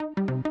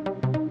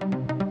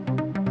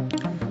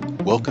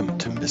Welcome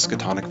to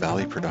Miskatonic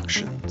Valley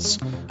Productions,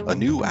 a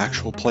new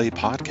actual play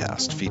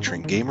podcast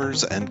featuring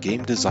gamers and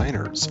game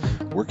designers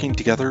working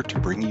together to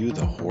bring you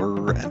the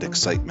horror and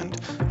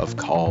excitement of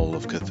Call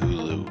of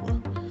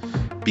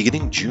Cthulhu.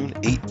 Beginning June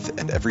 8th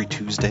and every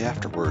Tuesday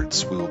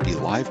afterwards, we will be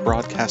live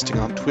broadcasting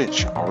on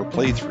Twitch our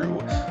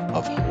playthrough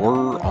of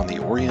Horror on the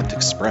Orient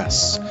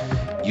Express,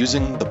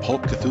 using the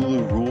Pulp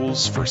Cthulhu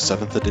rules for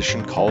 7th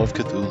edition Call of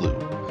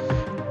Cthulhu.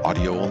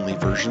 Audio-only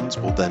versions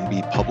will then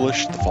be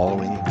published the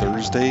following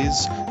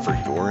Thursdays for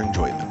your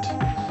enjoyment.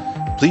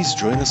 Please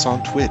join us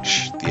on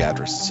Twitch, the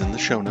address is in the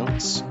show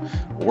notes,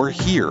 or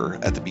here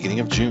at the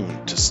beginning of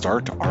June to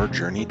start our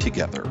journey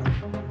together.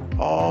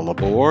 All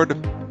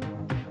aboard!